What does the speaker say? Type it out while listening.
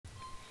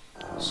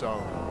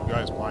So, you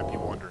guys might be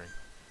wondering,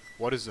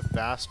 what is the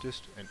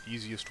fastest and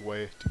easiest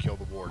way to kill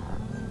the Warden?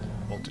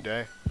 Well,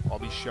 today, I'll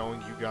be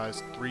showing you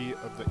guys 3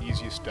 of the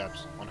easiest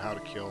steps on how to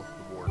kill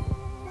the Warden.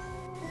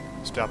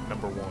 Step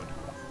number 1.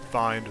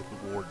 Find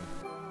the Warden.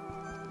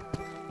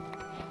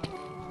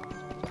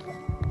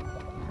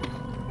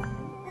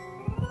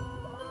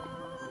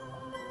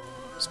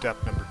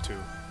 Step number 2.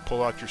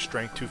 Pull out your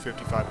strength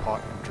 255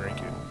 pot and drink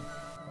it.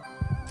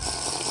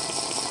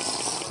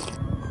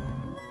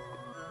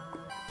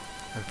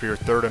 And for your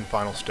third and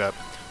final step,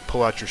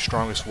 pull out your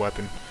strongest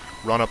weapon,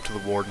 run up to the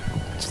Warden,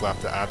 and slap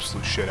the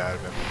absolute shit out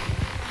of him.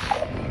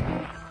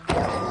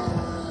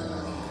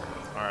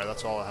 Alright,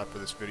 that's all I have for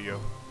this video.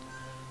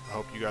 I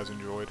hope you guys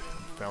enjoyed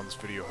and found this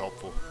video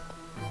helpful.